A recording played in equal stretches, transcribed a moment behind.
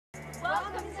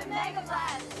Welcome to Mega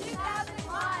Blast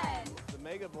 2001. The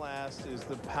Mega Blast is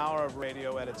the power of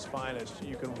radio at its finest.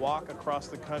 You can walk across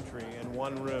the country in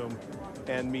one room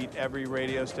and meet every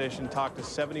radio station, talk to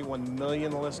 71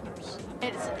 million listeners.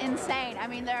 It's insane. I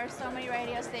mean, there are so many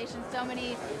radio stations, so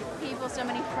many people, so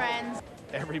many friends.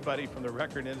 Everybody from the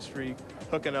record industry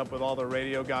hooking up with all the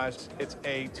radio guys. It's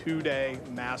a two-day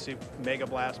massive Mega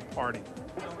Blast party.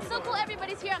 So cool,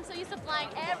 everybody's here. I'm so used to flying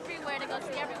everywhere to go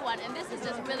see everyone, and this is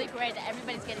just really great that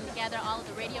everybody's getting together, all of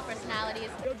the radio personalities.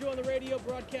 Jojo on the radio,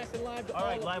 broadcasting live to all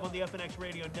right, live on the FNX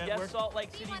Radio Network. Yes, Salt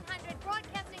Lake City. B100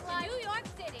 broadcasting live to New York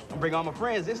City. Bring all my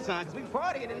friends this time, because we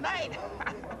partying tonight.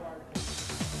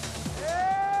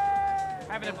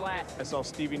 Having a blast. I saw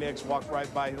Stevie Nicks walk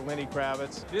right by Lenny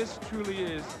Kravitz. This truly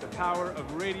is the power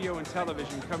of radio and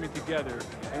television coming together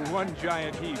in one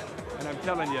giant heap. And I'm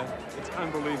telling you, it's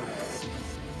unbelievable.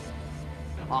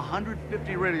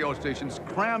 150 radio stations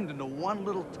crammed into one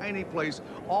little tiny place,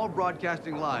 all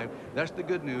broadcasting live. That's the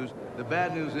good news. The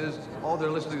bad news is all their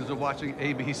listeners are watching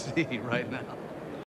ABC right now.